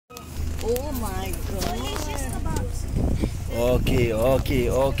Oh my god.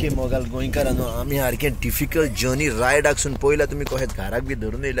 Okay, Mogal going karano. आम्ही हारके difficult journey ride आकसून Poila तुम्ही कोहेत घराक B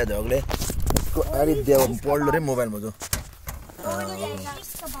धरून येयला दोगले. अरे देव पडलो रे मोबाईल मधून.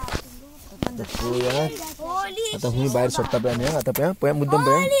 आता हुई बाहेर सट्टा पे आम्ही आता पे मुद्दाम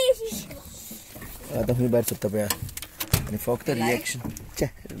पे. आता हुई बाहेर सट्टा पे. आणि फक्त रिएक्शन चे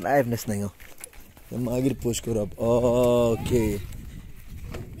लाइवनेस नाही हो. मागीर पोस्ट करू आप. Okay.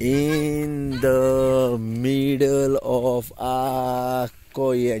 In the middle of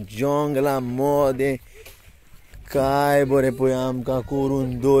कोया जंगला मध्ये काय बरे पळय आमकां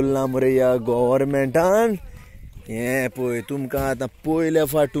करून दवरला मरे या गव्हर्मेंटान. हे पळय तुमकां आतां पयल्या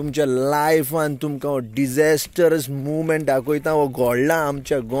फावट तुमच्या लायफान तुमकां डिझास्टरस मुवमेंट दाखयता हो घडला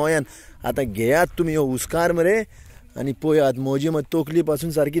आमच्या गोंयान. आतां घेयात तुमी हो हुस्कार मरे आणि पळयात म्हजी तोकली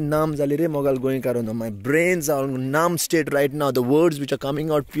पासून सारकी नाम जाली रे मोगाल गोंयकारान. माय ब्रेन्स आर नाम state riot now. The words which are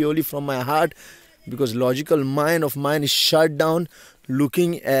coming out purely from my heart because logical mind of mine is shut down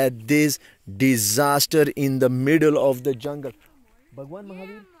looking at this disaster in the middle of the jungle. Bhagwan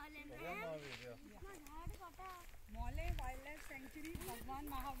Mahavir? Mollem Wildlife Sanctuary, Bhagwan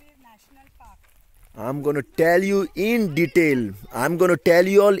Mahavir National Park. I'm going to tell you in detail. I'm going to tell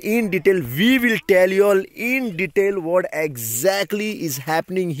you all in detail. We will tell you all in detail what exactly is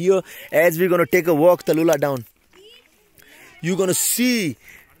happening here as we're going to take a walk Talula down. You're going to see.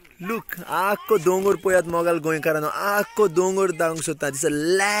 Look, akko dongur poyat mogal going karano. Akko dongur dang sota. This is a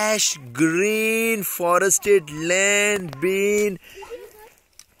lush green forested land been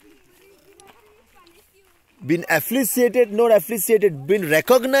appreciated, not appreciated, been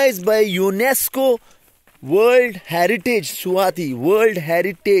recognized by UNESCO World Heritage. Swati, World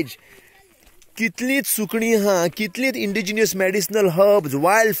Heritage. Kitlit sukni ha, kitlit indigenous medicinal herbs,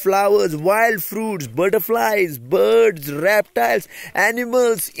 wild flowers, wild fruits, butterflies, birds, reptiles,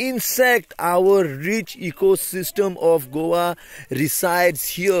 animals, insects. Our rich ecosystem of Goa resides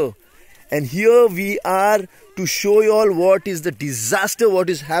here. And here we are to show you all what is the disaster, what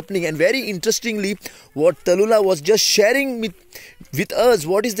is happening. And very interestingly, what Talula was just sharing with us,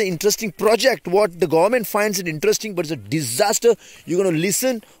 what is the interesting project, what the government finds it interesting, but it's a disaster. You're going to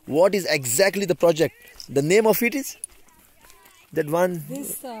listen what is exactly the project. The name of it is? That one?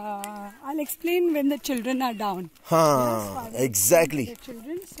 This, I'll explain when the children are down. Exactly. The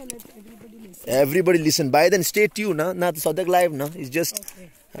children, so let everybody listen. Everybody listen. By then stay tuned, not Sadak Live, it's just... Okay.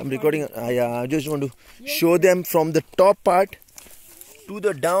 I'm recording. I just want to show them from the top part to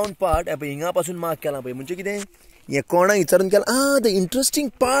the down part. The interesting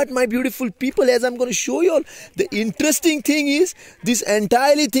part, my beautiful people, as I'm going to show you all, the interesting thing is this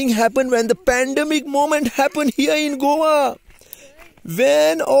entirely thing happened when the pandemic moment happened here in Goa.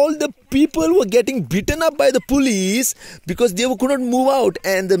 When all the people were getting beaten up by the police because they could not move out,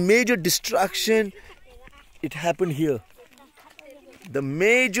 and the major destruction, it happened here. The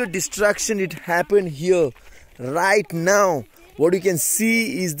major destruction, it happened here right now. What you can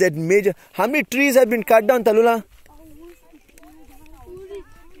see is that major... How many trees have been cut down, Talula?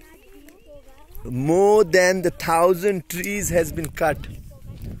 More than 1,000 trees has been cut.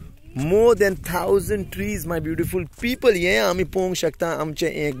 More than 1,000 trees, my beautiful people. Yeah, आम्ही पोंग शकता आमचे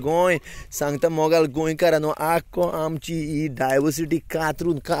एक गोंय सांगता मोगाल गोंयकारांनो आख्खो आमची diversity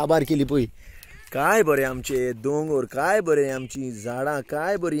कातरून काबार केली पळय. काय बरे आमचे दोंगर, काय बरे आमची झाडां,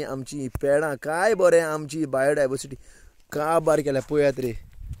 काय बरी आमची पेडां, काय बरे आमची बायोडायवर्सिटी काबार केल्या पळयात रे.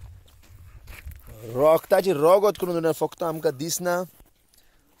 रोगताची रोगत करून दवरला. फक्त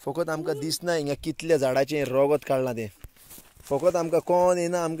आमकां दिसना हिंगा कितल्या झाडाचें रोगत काडलां तें. फकत आमकां कोण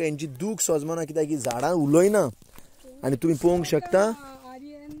येना, आमकां हेंची दूख सोजमना कित्याक की झाडां उलयना. आनी तुमी पळोवंक शकता.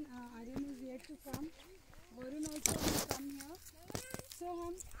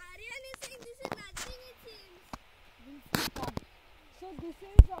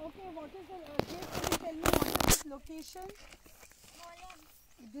 Location.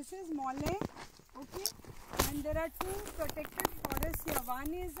 This is Mollem, okay, and there are two protected forests here.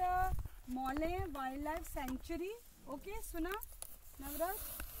 One is a Mollem Wildlife Sanctuary, okay, Suna, Navraj,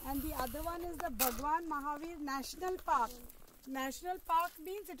 and the other one is the Bhagwan Mahavir National Park. National Park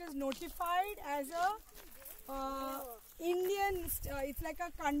means it is notified as a Indian, it's like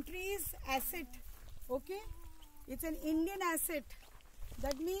a country's asset, okay, it's an Indian asset.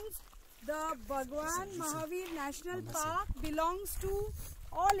 That means the Bhagwan Mahavir National Park belongs to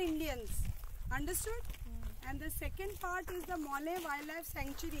all Indians. Understood? And the second part is the Mollem Wildlife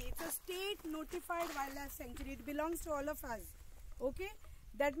Sanctuary. It's a state notified wildlife sanctuary. It belongs to all of us. Okay?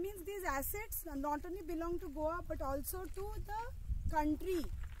 That means these assets not only belong to Goa but also to the country.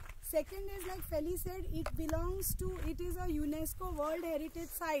 Second is, like Feli said, it is a UNESCO World Heritage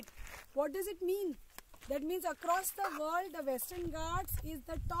Site. What does it mean? That means across the world, the Western Ghats is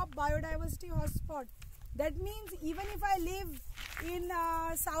the top biodiversity hotspot. That means even if I live in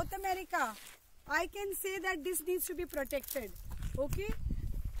South America, I can say that this needs to be protected. Okay?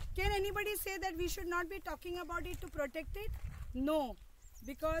 Can anybody say that we should not be talking about it to protect it? No.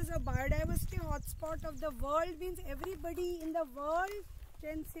 Because a biodiversity hotspot of the world means everybody in the world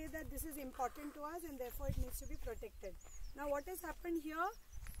can say that this is important to us and therefore it needs to be protected. Now what has happened here?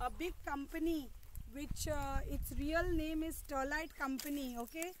 A big company, which its real name is Sterlite Company,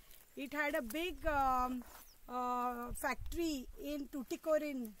 okay? It had a big factory in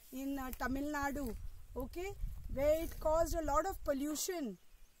Tuticorin in Tamil Nadu, okay? Where it caused a lot of pollution,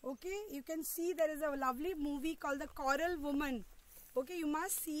 okay? You can see there is a lovely movie called The Coral Woman, okay? You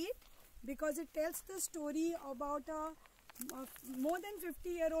must see it because it tells the story about a more than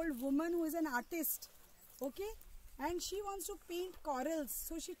 50-year-old woman who is an artist, okay? And she wants to paint corals,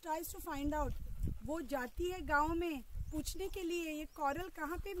 so she tries to find out. वो जाती है गांव में पूछने के लिए ये coral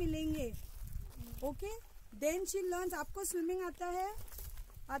कहाँ पे मिलेंगे, okay? Then she learns. आपको swimming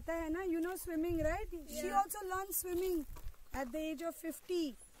आता है ना? You know swimming, right? Yeah. She also learns swimming at the age of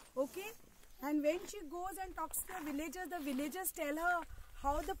 50, okay? And when she goes and talks to the villagers tell her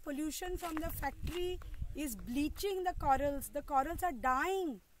how the pollution from the factory is bleaching the corals. The corals are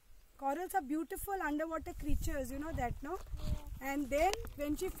dying. Corals are beautiful underwater creatures, you know that, no? Yeah. And then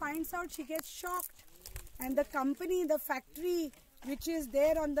when she finds out, she gets shocked. And the company, the factory which is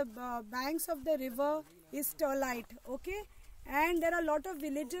there on the banks of the river is Sterlite, okay? And there are a lot of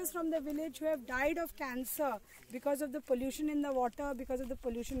villagers from the village who have died of cancer because of the pollution in the water, because of the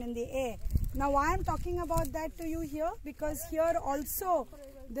pollution in the air. Now why I am talking about that to you here? Because here also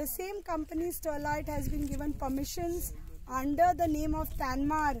the same company Sterlite has been given permissions under the name of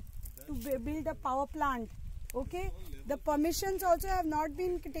Tanmar to build a power plant, okay? The permissions also have not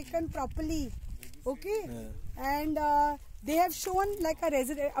been taken properly, okay? Yeah. And they have shown like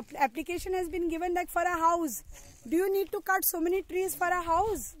a application has been given like for a house. Do you need to cut so many trees for a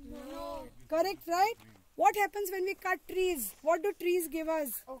house? No. Correct, right? What happens when we cut trees? What do trees give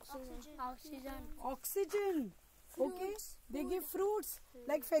us? Oxygen. Oxygen. Okay. Fruits. They give fruits.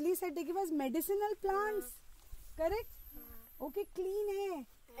 Like Feli said, they give us medicinal plants. Correct? Okay, clean air.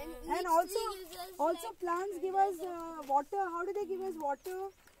 And also plants give us water. How do they give us water?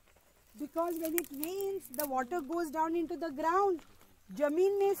 Because when it rains, the water goes down into the ground.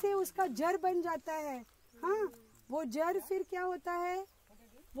 जमीन में से उसका जड़ बन जाता है. हाँ, वो जड़ फिर क्या होता है?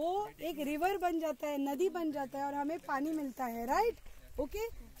 वो एक रिवर बन जाता है, नदी बन जाता है और हमें पानी मिलता है, right? Okay?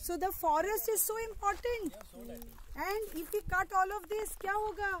 So the forest is so important. And if we cut all of this, क्या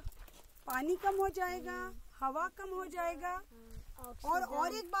होगा? पानी कम हो जाएगा, हवा कम हो जाएगा.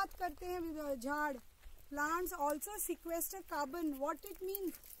 और एक बात करते हैं झाड़. Plants also sequester carbon. What it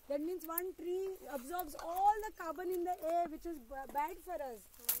means? That means one tree absorbs all the carbon in the air, which is bad for us,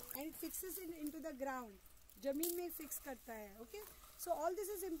 and it fixes it into the ground. Jameen mein fix karta hai. Okay. So all this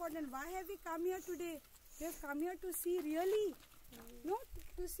is important. Why have we come here today? We have come here to see really, no,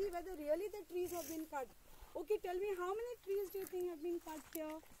 to see whether really the trees have been cut. Okay, tell me how many trees do you think have been cut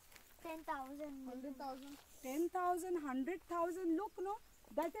here? 10,000. 100,000. 10,000, 100,000. Look, no.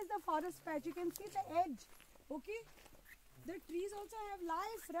 That is the forest patch. You can see the edge. Okay? The trees also have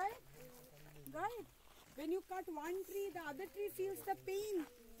life, right? Right. When you cut one tree, the other tree feels the pain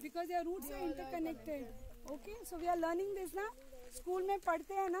because their roots are interconnected. Okay? So we are learning this now. School mein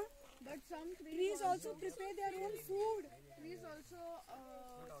padhte hai na? But some trees also prepare their own food. Trees also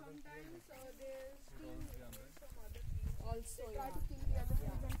sometimes they steal some other trees. Also, they try to kill the other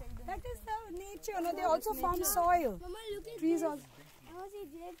trees and take them. That is the nature. No, they also form soil. Mama, look at trees this. also.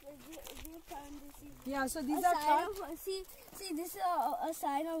 They found this. Yeah, so these are cut. See, this is a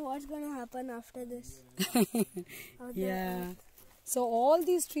sign of what's going to happen after this. Yeah. So all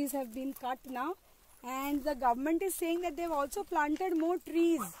these trees have been cut now, and the government is saying that they've also planted more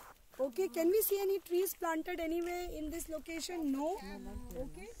trees. Okay, can we see any trees planted anywhere in this location? No.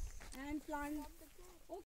 Okay, and